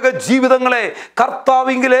അനേക ജീവിതങ്ങളെ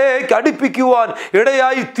കർത്താവിങ്കിലേക്ക് അടുപ്പിക്കുവാൻ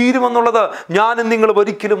ഇടയായി തീരുമെന്നുള്ളത് ഞാനും നിങ്ങൾ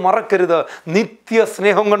ഒരിക്കലും മറക്കരുത്. നിത്യ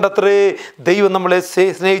സ്നേഹം കൊണ്ടത്രേ ദൈവം നമ്മളെ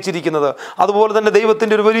സ്നേഹിച്ചിരിക്കുന്നത്. അതുപോലെ തന്നെ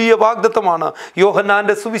ദൈവത്തിൻ്റെ ഒരു വലിയ വാഗ്ദത്തമാണ്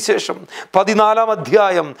യോഹന്നാന്റെ സുവിശേഷം 14-ാം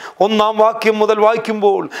അധ്യായം 1-ാം വാക്യം മുതൽ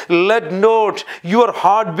വായിക്കുമ്പോൾ, let not your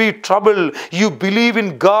heart be troubled, you believe in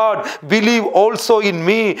God, believe also in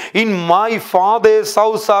me, in my Father's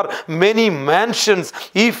house are many mansions,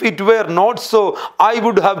 if it were not so I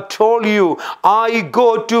would have told you, I go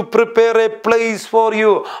to prepare a place for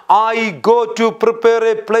you, I go to prepare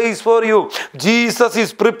a place for you. Jesus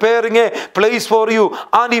is preparing a place for you,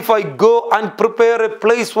 and if I go and prepare a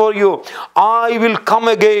place for you, I will come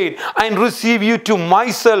again and receive you to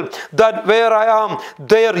myself, that where I am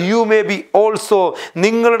there you may be also.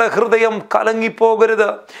 നിങ്ങളുടെ ഹൃദയം കലങ്ങിപ്പോകരുത്.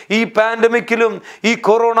 ഈ പാൻഡമിക്കിലും ഈ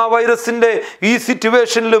corona വൈറസിൻ്റെ ഈ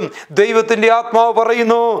സിറ്റുവേഷനിലും ദൈവത്തിൻ്റെ ആത്മാവ്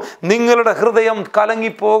പറയുന്നു, നിങ്ങളുടെ ഹൃദയം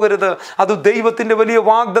കലങ്ങിപ്പോകരുത്. അത് ദൈവത്തിൻ്റെ വലിയ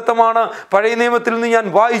വാഗ്ദത്തമാണ്. പഴയ നിയമത്തിൽ നിന്ന് ഞാൻ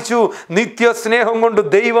വായിച്ചു, നിത്യ സ്നേഹം കൊണ്ട്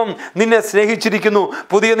ദൈവം നിന്നെ സ്നേഹിച്ചിരിക്കുന്നു.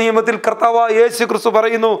 പുതിയ നിയമത്തിൽ കർത്താവായ യേശു ക്രിസ്തു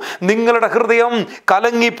പറയുന്നു, നിങ്ങളുടെ ഹൃദയം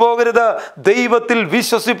കലങ്ങിപ്പോ കുലുങ്ങിപ്പോകരുത്. ദൈവത്തിൽ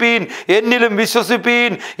വിശ്വസിപ്പീൻ, എന്നിലും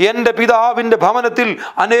വിശ്വസിപ്പീൻ. എൻ്റെ പിതാവിൻ്റെ ഭവനത്തിൽ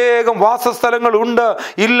അനേകം വാസസ്ഥലങ്ങൾ ഉണ്ട്.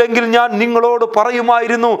 ഇല്ലെങ്കിൽ ഞാൻ നിങ്ങളോട്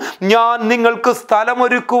പറയുമായിരുന്നു. ഞാൻ നിങ്ങൾക്ക്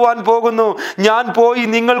സ്ഥലമൊരുക്കുവാൻ പോകുന്നു. ഞാൻ പോയി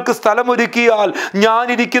നിങ്ങൾക്ക് സ്ഥലമൊരുക്കിയാൽ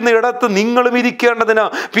ഞാനിരിക്കുന്ന ഇടത്ത് നിങ്ങളും ഇരിക്കേണ്ടതിന്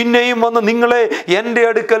പിന്നെയും വന്ന് നിങ്ങളെ എൻ്റെ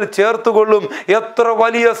അടുക്കൽ ചേർത്തുകൊള്ളും. എത്ര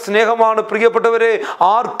വലിയ സ്നേഹമാണ് പ്രിയപ്പെട്ടവരെ.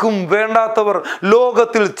 ആർക്കും വേണ്ടാത്തവർ,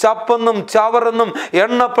 ലോകത്തിൽ ചപ്പെന്നും ചവറെന്നും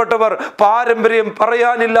എണ്ണപ്പെട്ടവർ, പാരമ്പര്യം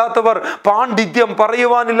പറയാനില്ലാത്തവർ, പാണ്ഡിത്യം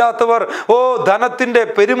പറയുവാനില്ലാത്തവർ, ധനത്തിൻ്റെ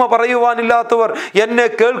പെരുമ പറയുവാനില്ലാത്തവർ, എന്നെ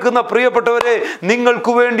കേൾക്കുന്ന പ്രിയപ്പെട്ടവരെ,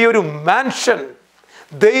 നിങ്ങൾക്ക് വേണ്ടി ഒരു മാൻഷൻ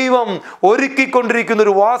ദൈവം ഒരുക്കിക്കൊണ്ടിരിക്കുന്ന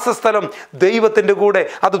ഒരു വാസസ്ഥലം ദൈവത്തിൻ്റെ കൂടെ,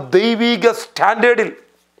 അത് ദൈവിക സ്റ്റാൻഡേർഡിൽ.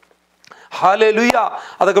 ഹല്ലേലൂയ.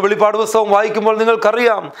 അതൊക്കെ വെളിപ്പാട് പുസ്തകം വായിക്കുമ്പോൾ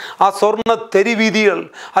നിങ്ങൾക്കറിയാം. ആ സ്വർണ്ണ തെരുവീതികൾ,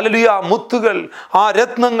 ഹല്ലേലൂയ, മുത്തുകൾ, ആ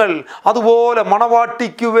രത്നങ്ങൾ അതുപോലെ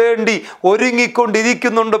മണവാട്ടിക്ക് വേണ്ടി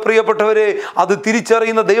ഒരുങ്ങിക്കൊണ്ടിരിക്കുന്നുണ്ട് പ്രിയപ്പെട്ടവരെ. അത്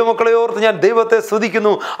തിരിച്ചറിയുന്ന ദൈവമക്കളെ ഓർത്ത് ഞാൻ ദൈവത്തെ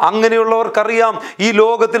സ്തുതിക്കുന്നു. അങ്ങനെയുള്ളവർക്കറിയാം, ഈ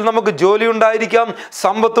ലോകത്തിൽ നമുക്ക് ജോലി ഉണ്ടായിരിക്കാം,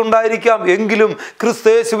 സമ്പത്തുണ്ടായിരിക്കാം, എങ്കിലും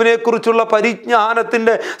ക്രിസ്തയേശുവിനെ കുറിച്ചുള്ള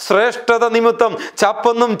പരിജ്ഞാനത്തിൻ്റെ ശ്രേഷ്ഠത നിമിത്തം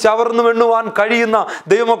ചപ്പെന്നും ചവർന്നും എണ്ണുവാൻ കഴിയുന്ന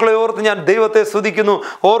ദൈവമക്കളെ ഓർത്ത് ഞാൻ ദൈവത്തെ സ്തുതിക്കുന്നു.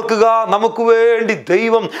 ഓർക്കുക, നമുക്ക് വേണ്ടി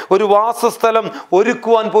ദൈവം ഒരു വാസസ്ഥലം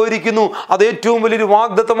ഒരുക്കുവാൻ പോയിരിക്കുന്നു. അത് ഏറ്റവും വലിയൊരു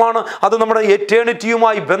വാഗ്ദത്തമാണ്. അത് നമ്മുടെ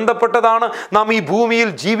എറ്റേണിറ്റിയുമായി ബന്ധപ്പെട്ടതാണ്. നാം ഈ ഭൂമിയിൽ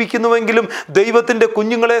ജീവിക്കുന്നുവെങ്കിലും ദൈവത്തിൻ്റെ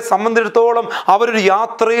കുഞ്ഞുങ്ങളെ സംബന്ധിച്ചിടത്തോളം അവരൊരു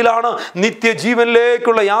യാത്രയിലാണ്,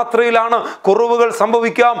 നിത്യജീവനിലേക്കുള്ള യാത്രയിലാണ്. കുറവുകൾ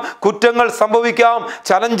സംഭവിക്കാം, കുറ്റങ്ങൾ സംഭവിക്കാം,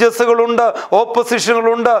 ചലഞ്ചസുകളുണ്ട്,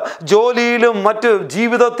 ഓപ്പോസിഷനുകളുണ്ട്. ജോലിയിലും മറ്റ്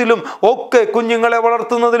ജീവിതത്തിലും ഒക്കെ, കുഞ്ഞുങ്ങളെ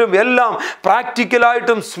വളർത്തുന്നതിലും എല്ലാം,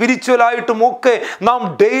 പ്രാക്ടിക്കലായിട്ടും സ്പിരിച്വലായിട്ടും ഒക്കെ നാം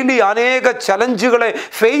ഡെയിലി അനേക ചലഞ്ചുകളെ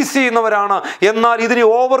ഫേസ് ചെയ്യുന്നവരാണ്. എന്നാൽ ഇതിനെ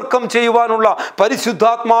ഓവർകം ചെയ്യുവാനുള്ള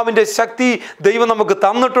പരിശുദ്ധാത്മാവിൻ്റെ ശക്തി ദൈവം നമുക്ക്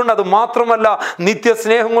തന്നിട്ടുണ്ട്. അത് മാത്രമല്ല,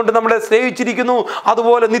 നിത്യസ്നേഹം കൊണ്ട് നമ്മളെ സ്നേഹിച്ചിരിക്കുന്നു.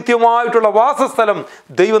 അതുപോലെ നിത്യമായിട്ടുള്ള വാസസ്ഥലം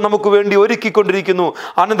ദൈവം നമുക്ക് വേണ്ടി ഒരുക്കിക്കൊണ്ടിരിക്കുന്നു.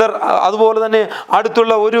 അതുപോലെ തന്നെ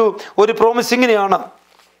അടുത്തുള്ള ഒരു പ്രോമിസ് ഇങ്ങനെയാണ്.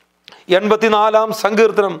 84-ാം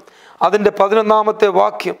സങ്കീർത്തനം അതിൻ്റെ 11-ാമത്തെ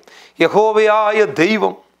വാക്യം, യഹോവയായ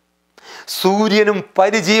ദൈവം സൂര്യനും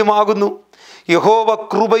പരിചയമാകുന്നു, യഹോവ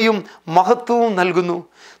കൃപയും മഹത്വവും നൽകുന്നു.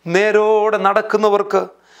 നേരോടെ നടക്കുന്നവർക്ക്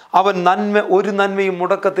അവൻ ഒരു നന്മയും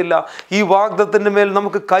മുടക്കത്തില്ല. ഈ വാഗ്ദത്തത്തിൻ്റെ മേൽ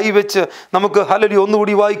നമുക്ക് കൈവച്ച് നമുക്ക് ഹല്ലേലൂയ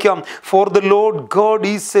ഒന്നുകൂടി വായിക്കാം. For the Lord God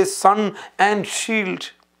is a son and shield.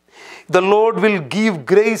 The Lord will give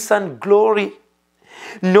grace and glory.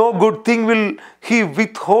 No good thing will he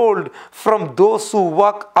withhold from those who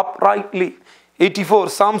walk uprightly. 84,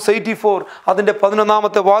 Psalms 84 അതിൻ്റെ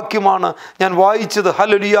 11-ാമത്തെ വാക്യമാണ് ഞാൻ വായിച്ചത്.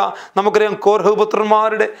 ഹല്ലേലൂയ. നമുക്കറിയാം,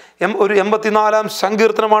 കോർഹപുത്രന്മാരുടെ ഒരു 84-ാം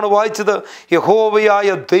സങ്കീർത്തനമാണ് വായിച്ചത്. യഹോവയായ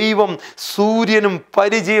ദൈവം സൂര്യനും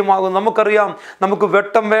പരിചയമാകും. നമുക്കറിയാം, നമുക്ക്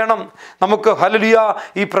വെട്ടം വേണം, നമുക്ക് ഹല്ലേലൂയ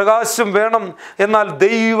ഈ പ്രകാശം വേണം. എന്നാൽ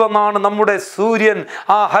ദൈവമാണ് നമ്മുടെ സൂര്യൻ.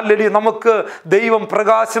 ഹല്ലേലൂയ, നമുക്ക് ദൈവം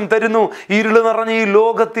പ്രകാശം തരുന്നു. ഇരുള് നിറഞ്ഞ ഈ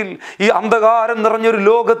ലോകത്തിൽ, ഈ അന്ധകാരം നിറഞ്ഞൊരു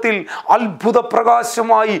ലോകത്തിൽ അത്ഭുത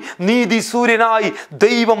പ്രകാശമായി നീതി സൂര്യനായി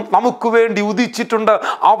ദൈവം നമുക്ക് വേണ്ടി ഉദിച്ചിട്ടുണ്ട്.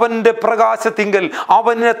 അവൻ്റെ പ്രകാശത്തിങ്കൽ,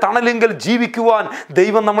 അവനെ തണലിങ്കൽ ജീവിക്കുവാൻ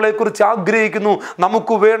ദൈവം നമ്മളെക്കുറിച്ച് ആഗ്രഹിക്കുന്നു.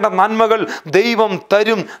 നമുക്ക് വേണ്ട നന്മകൾ ദൈവം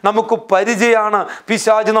തരും. നമുക്ക് പരിചയമാണ്.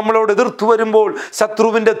 പിശാച് നമ്മളോട് എതിർത്തു വരുമ്പോൾ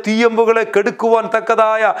ശത്രുവിൻ്റെ തീയമ്പുകളെ കെടുക്കുവാൻ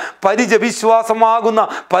തക്കതായ വിശ്വാസമാകുന്ന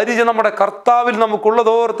പരിചയം നമ്മുടെ കർത്താവിൽ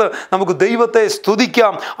നമുക്കുള്ളതോർത്ത് നമുക്ക് ദൈവത്തെ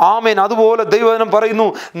സ്തുതിക്കാം. ആമേൻ. അതുപോലെ ദൈവവചനം പറയുന്നു,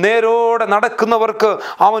 നേരോടെ നടക്കുന്നവർക്ക്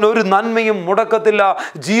അവൻ ഒരു നന്മയും മുടക്കത്തില്ല.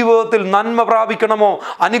 ജീവിതത്തിൽ നന്മ പ്രാപിക്കണമോ,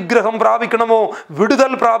 അനുഗ്രഹം പ്രാപിക്കണമോ,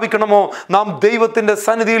 വിടുതൽ പ്രാപിക്കണമോ, നാം ദൈവത്തിൻ്റെ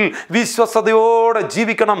സന്നിധിയിൽ വിശ്വസ്തയോടെ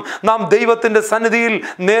ജീവിക്കണം. നാം ദൈവത്തിൻ്റെ സന്നിധിയിൽ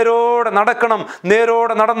നേരോടെ നടക്കണം.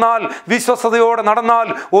 നേരോടെ നടന്നാൽ, വിശ്വസ്തയോടെ നടന്നാൽ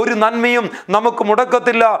ഒരു നന്മയും നമുക്ക്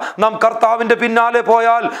മുടക്കത്തില്ല. നാം കർത്താവിൻ്റെ പിന്നാലെ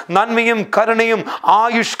പോയാൽ നന്മയും കരുണയും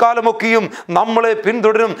ആയുഷ്കാലമൊക്കെയും നമ്മളെ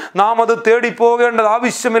പിന്തുടരും. നാം അത് തേടിപ്പോകേണ്ടത്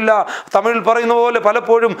ആവശ്യമില്ല. തമിഴിൽ പറയുന്ന പോലെ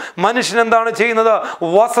പലപ്പോഴും മനുഷ്യൻ എന്താണ് ചെയ്യുന്നത്?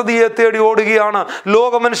 വസതിയെ തേടി ഓടുകയാണ്.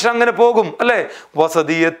 ലോക മനുഷ്യൻ അങ്ങനെ പോകും, അല്ലേ?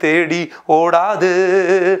 വസതിയെ തേടി ഓടാതെ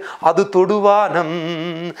അത് തൊടുവാനം,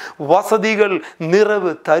 വസതികൾ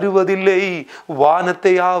നിറവ് തരുവതില്ലേ,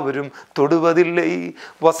 വാനത്തെ ആവരും തൊടുവതില്ലേ.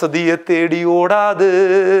 വസതിയെ തേടി ഓടാതെ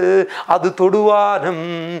അത് തൊടുവാനം.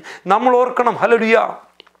 നമ്മൾ ഓർക്കണം, ഹല്ലേലൂയ,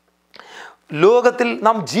 ലോകത്തിൽ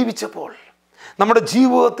നാം ജീവിച്ചപ്പോൾ നമ്മുടെ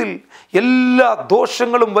ജീവിതത്തിൽ എല്ലാ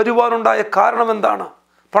ദോഷങ്ങളും വരുവാനുണ്ടായ കാരണം എന്താണ്?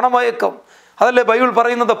 പണമയക്കം. അതല്ലേ ബൈബിൾ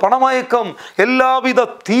പറയുന്നത്? പണമയക്കം എല്ലാവിധ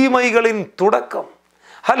തീമൈകളിൻ തുടക്കം.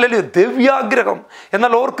 ഹല്ലേലൂയ. ദിവ്യാഗ്രഹം.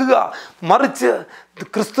 എന്നാൽ ഓർക്കുക, മറിച്ച്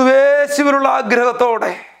ക്രിസ്തുയേശുവിലുള്ള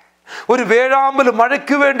ആഗ്രഹത്തോടെ ഒരു വേഴാമ്പൽ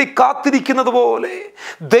മഴയ്ക്ക് വേണ്ടി കാത്തിരിക്കുന്നത് പോലെ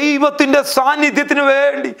ദൈവത്തിൻ്റെ സാന്നിധ്യത്തിന്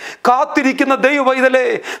വേണ്ടി കാത്തിരിക്കുന്ന ദൈവ പൈതലേ,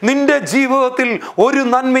 നിന്റെ ജീവിതത്തിൽ ഒരു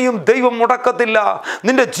നന്മയും ദൈവം മുടക്കത്തില്ല.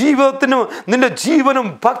 നിന്റെ ജീവിതത്തിനും നിന്റെ ജീവനും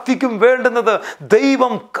ഭക്തിക്കും വേണ്ടുന്നത്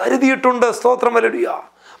ദൈവം കരുതിയിട്ടുണ്ട്. സ്തോത്രം. ഹല്ലേലൂയ.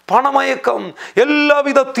 പണമയക്കം,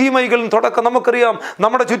 എല്ലാവിധ തീമൈകളും തുടക്കം നമുക്കറിയാം.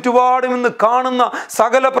 നമ്മുടെ ചുറ്റുപാടും ഇന്ന് കാണുന്ന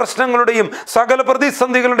സകല പ്രശ്നങ്ങളുടെയും സകല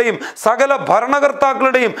പ്രതിസന്ധികളുടെയും സകല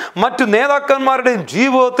ഭരണകർത്താക്കളുടെയും മറ്റു നേതാക്കന്മാരുടെയും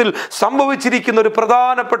ജീവിതത്തിൽ സംഭവിച്ചിരിക്കുന്ന ഒരു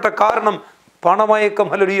പ്രധാനപ്പെട്ട കാരണം പണമയക്കം.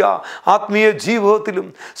 ഹല്ലേലൂയ. ആത്മീയ ജീവിതത്തിലും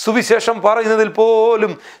സുവിശേഷം പറയുന്നതിൽ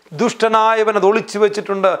പോലും ദുഷ്ടനായവൻ അത് ഒളിച്ചു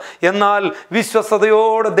വെച്ചിട്ടുണ്ട്. എന്നാൽ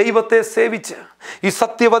വിശ്വസ്തയോടെ ദൈവത്തെ സേവിച്ച് ഈ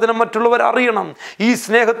സത്യവചനം മറ്റുള്ളവർ അറിയണം, ഈ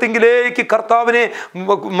സ്നേഹത്തെങ്കിലേക്ക് കർത്താവിനെ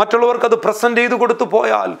മറ്റുള്ളവർക്ക് അത് പ്രസന്റ് ചെയ്ത് കൊടുത്തു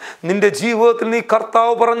പോയാൽ, നിന്റെ ജീവിതത്തിൽ നീ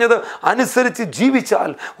കർത്താവ് പറഞ്ഞത് അനുസരിച്ച് ജീവിച്ചാൽ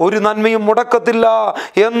ഒരു നന്മയും മുടക്കത്തില്ല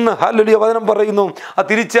എന്ന് ഹല്ലേലൂയ വചനം പറയുന്നു. അത്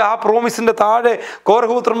തിരിച്ച് ആ പ്രോമിസിന്റെ താഴെ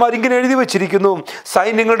കോരഹപുത്രന്മാർ ഇങ്ങനെ എഴുതി വെച്ചിരിക്കുന്നു: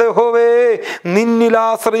 സൈന്യങ്ങളുടെ യഹോവേ, നിന്നിൽ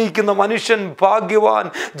ആശ്രയിക്കുന്ന മനുഷ്യൻ ഭാഗ്യവാൻ.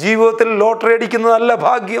 ജീവിതത്തിൽ ലോട്ടറി അടിക്കുന്നതല്ല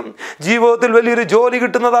ഭാഗ്യം, ജീവിതത്തിൽ വലിയൊരു ജോലി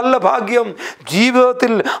കിട്ടുന്നതല്ല ഭാഗ്യം.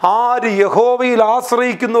 ജീവിതത്തിൽ ആര് യഹോവയിൽ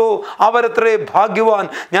ആശ്രയിക്കുന്നു അവരത്രേ ഭാഗ്യവാൻ.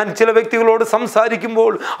 ഞാൻ ചില വ്യക്തികളോട്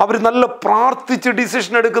സംസാരിക്കുമ്പോൾ അവർ നല്ല പ്രാർത്ഥിച്ച്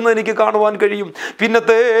ഡിസിഷൻ എടുക്കുന്നത് എനിക്ക് കാണുവാൻ കഴിയും.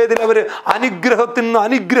 പിന്നത്തേതിൽ അവർ അനുഗ്രഹത്തിൽ നിന്ന്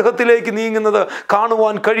അനുഗ്രഹത്തിലേക്ക് നീങ്ങുന്നത്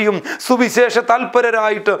കാണുവാൻ കഴിയും. സുവിശേഷ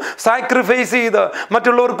തൽപരരായിട്ട് സാക്രിഫൈസ് ചെയ്ത്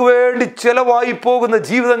മറ്റുള്ളവർക്ക് വേണ്ടി ചെലവായി പോകുന്ന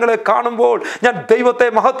ജീവിതങ്ങളെ കാണുമ്പോൾ ഞാൻ ദൈവത്തെ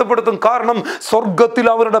മഹത്വപ്പെടുത്തും. കാരണം സ്വർഗത്തിൽ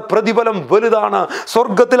അവരുടെ പ്രതിഫലം വലുതാണ്.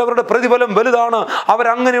 സ്വർഗത്തിൽ അവരുടെ പ്രതിഫലം വലുതാണ്.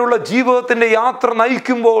 അവരങ്ങനെയുള്ള ജീവിതത്തിന്റെ യാത്ര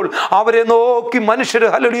നയിക്കുമ്പോൾ അവരെ നോക്കി മനുഷ്യർ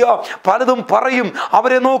ഹല്ലേലൂയ പലതും പറയും.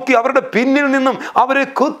 അവരെ നോക്കി അവരുടെ പിന്നിൽ നിന്നും അവരെ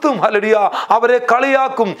കുത്തും. ഹല്ലേലൂയ. അവരെ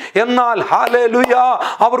കളിയാക്കും. എന്നാൽ ഹല്ലേലൂയ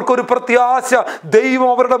അവർക്കൊരു പ്രത്യാശ ദൈവം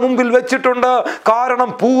അവരുടെ മുമ്പിൽ വെച്ചിട്ടുണ്ട്. കാരണം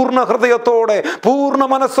പൂർണ്ണ ഹൃദയത്തോടെ, പൂർണ്ണ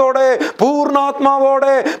മനസ്സോടെ,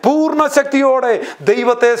 പൂർണ്ണാത്മാവോടെ, പൂർണ്ണ ശക്തിയോടെ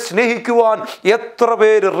ദൈവത്തെ സ്നേഹിക്കുവാൻ എത്ര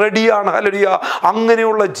പേര് റെഡിയാണ്. ഹല്ലേലൂയ.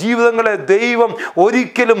 അങ്ങനെയുള്ള ജീവിതങ്ങളെ ദൈവം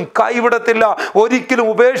ഒരിക്കലും കൈവിടത്തില്ല, ഒരിക്കലും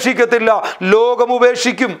ഉപേക്ഷിക്കത്തില്ല. ലോകം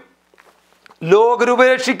ഉപേക്ഷിക്കും,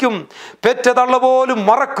 ലോകരുപേക്ഷിക്കും, പെറ്റ തള്ള പോലും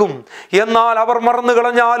മറക്കും. എന്നാൽ അവർ മറന്നു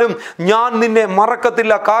കളഞ്ഞാലും ഞാൻ നിന്നെ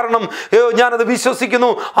മറക്കത്തില്ല. കാരണം ഞാനത് വിശ്വസിക്കുന്നു.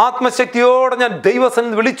 ആത്മശക്തിയോടെ ഞാൻ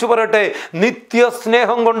ദൈവസന്നിധി വിളിച്ചു പറയട്ടെ, നിത്യ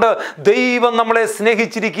സ്നേഹം കൊണ്ട് ദൈവം നമ്മളെ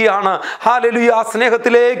സ്നേഹിച്ചിരിക്കുകയാണ്. ഹല്ലേലൂയ. ആ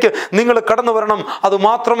സ്നേഹത്തിലേക്ക് നിങ്ങൾ കടന്നു വരണം.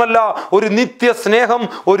 അതുമാത്രമല്ല, ഒരു നിത്യ സ്നേഹം,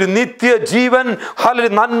 ഒരു നിത്യ ജീവൻ,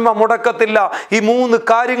 ഹല്ലേലൂയ, നന്മ മുടക്കത്തില്ല. ഈ മൂന്ന്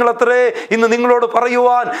കാര്യങ്ങൾ അത്രേ ഇന്ന് നിങ്ങളോട്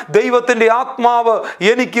പറയുവാൻ ദൈവത്തിൻ്റെ ആത്മാവ്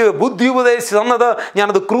എനിക്ക് ബുദ്ധി ഉപദേശിച്ചു തന്നത്.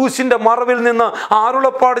 ഞാനത് ക്രൂശിന്റെ മറവിൽ നിന്ന് ആ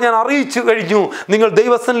അരുളപ്പാട് ഞാൻ അറിയിച്ചു കഴിഞ്ഞു. നിങ്ങൾ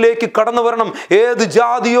ദൈവസന്നിധിയിലേക്ക് കടന്നു വരണം. ഏത്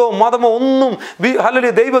ജാതിയോ മതമോ ഒന്നും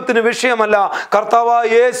ഹല്ലേലൂയ ദൈവത്തിന് വിഷയമല്ല. കർത്താവായ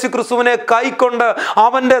യേശു ക്രിസ്തുവിനെ കൈക്കൊണ്ട്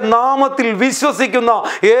അവന്റെ നാമത്തിൽ വിശ്വസിക്കുന്ന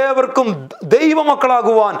ഏവർക്കും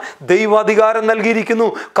ദൈവമക്കളാകുവാൻ ദൈവാധികാരം നൽകിയിരിക്കുന്നു.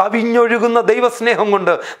 കവിഞ്ഞൊഴുകുന്ന ദൈവസ്നേഹം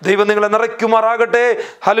കൊണ്ട് ദൈവം നിങ്ങളെ നിറയ്ക്കുമാറാകട്ടെ.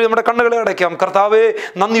 ഹല്ലേലൂയ. നമ്മുടെ കണ്ണുകളെ അടയ്ക്കാം. കർത്താവേ,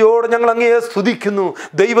 നന്ദിയോടെ ഞങ്ങൾ അങ്ങയെ സ്തുതിക്കുന്നു.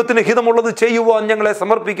 ദൈവത്തിന് ഹിതമുള്ളത് ചെയ്യുവാൻ ഞങ്ങളെ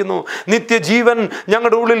സമർപ്പിക്കുന്നു. നിത്യജീവൻ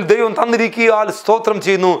ഞങ്ങളുടെ ഉള്ളിൽ ദൈവം തന്നിരിക്കുകയാൽ സ്തോത്രം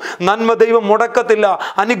ചെയ്യുന്നു. നന്മ ദൈവം മുടക്കത്തില്ല,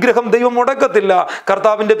 അനുഗ്രഹം ദൈവം മുടക്കത്തില്ല.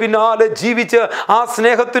 കർത്താവിൻ്റെ പിന്നാലെ ജീവിച്ച് ആ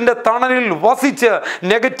സ്നേഹത്തിൻ്റെ തണലിൽ വസിച്ച്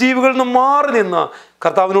നെഗറ്റീവുകളിൽ നിന്ന് മാറി നിന്ന്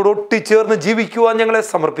കർത്താവിനോട് ഒട്ടിച്ചേർന്ന് ജീവിക്കുവാൻ ഞങ്ങളെ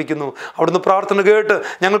സമർപ്പിക്കുന്നു. അവിടുന്ന് പ്രാർത്ഥന കേട്ട്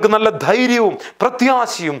ഞങ്ങൾക്ക് നല്ല ധൈര്യവും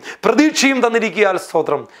പ്രത്യാശയും പ്രതീക്ഷയും തന്നിരിക്കുകയാൽ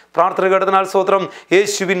സ്തോത്രം. പ്രാർത്ഥന കേട്ടതിനാൽ സ്തോത്രം.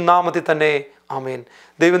 യേശുവിൻ നാമത്തിൽ തന്നെ ആമേൻ.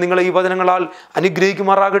 ദൈവം നിങ്ങളെ ഈ വചനങ്ങളാൽ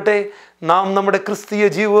അനുഗ്രഹിക്കുമാറാകട്ടെ. നാം നമ്മുടെ ക്രിസ്തീയ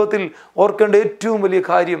ജീവിതത്തിൽ ഓർക്കേണ്ട ഏറ്റവും വലിയ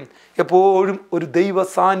കാര്യം എപ്പോഴും ഒരു ദൈവ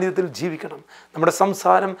സാന്നിധ്യത്തിൽ ജീവിക്കണം. നമ്മുടെ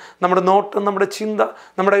സംസാരം, നമ്മുടെ നോട്ടം, നമ്മുടെ ചിന്ത,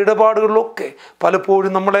 നമ്മുടെ ഇടപാടുകളിലൊക്കെ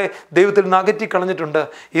പലപ്പോഴും നമ്മളെ ദൈവത്തിൽ നിന്ന് അകറ്റിക്കളഞ്ഞിട്ടുണ്ട്.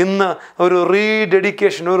 ഇന്ന് ഒരു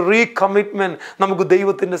റീഡെഡിക്കേഷൻ, ഒരു റീകമ്മിറ്റ്മെൻറ്റ് നമുക്ക്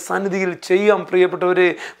ദൈവത്തിൻ്റെ സന്നിധിയിൽ ചെയ്യാം പ്രിയപ്പെട്ടവരെ.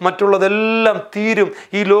 മറ്റുള്ളതെല്ലാം തീരും.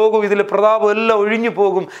 ഈ ലോകം, ഇതിലെ പ്രതാപം എല്ലാം ഒഴിഞ്ഞു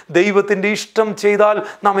പോകും. ദൈവത്തിൻ്റെ ഇഷ്ടം ചെയ്താൽ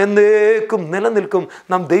നാം എന്നേക്കും നിലനിൽക്കും.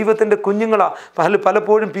 നാം ദൈവത്തിൻ്റെ കുഞ്ഞുങ്ങളാണ്.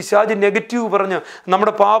 പലപ്പോഴും പിശാചി നെഗറ്റീവ് പറഞ്ഞ്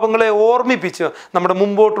നമ്മുടെ പാപങ്ങളെ ഓർമ്മിപ്പിച്ച് നമ്മുടെ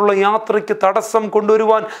മുമ്പോട്ടുള്ള യാത്രയ്ക്ക് തടസ്സം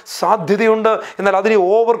കൊണ്ടുവരുവാൻ സാധ്യതയുണ്ട്. എന്നാൽ അതിനെ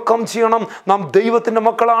ഓവർകം ചെയ്യണം. നാം ദൈവത്തിൻ്റെ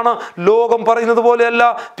മക്കളാണ്. ലോകം പറയുന്നത് പോലെയല്ല,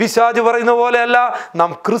 പിശാച് പറയുന്ന പോലെയല്ല.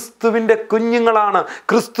 നാം ക്രിസ്തുവിൻ്റെ കുഞ്ഞുങ്ങളാണ്,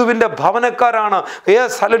 ക്രിസ്തുവിൻ്റെ ഭവനക്കാരാണ്.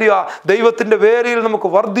 ഹല്ലേലൂയ. ദൈവത്തിൻ്റെ വേലയിൽ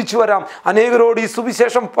നമുക്ക് വർദ്ധിച്ചു വരാം. അനേകരോട് ഈ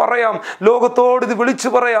സുവിശേഷം പറയാം. ലോകത്തോട് ഇത്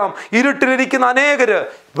വിളിച്ചു പറയാം. ഇരുട്ടിലിരിക്കുന്ന അനേകര്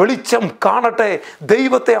വെളിച്ചം കാണട്ടെ,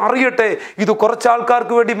 ദൈവത്തെ അറിയട്ടെ. ഇത്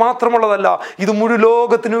കുറച്ചാൾക്കാർക്ക് വേണ്ടി മാത്രമുള്ളതല്ല, ഇത് മുഴു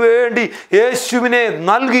ലോകത്തിനു വേണ്ടി യേശുവിനെ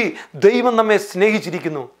നൽകി ദൈവം നമ്മെ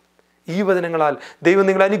സ്നേഹിച്ചിരിക്കുന്നു. ഈ വചനങ്ങളാൽ ദൈവം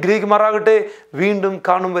നിങ്ങളെ അനുഗ്രഹിക്കുമാറാകട്ടെ. വീണ്ടും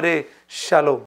കാണും വരെ ശലോം.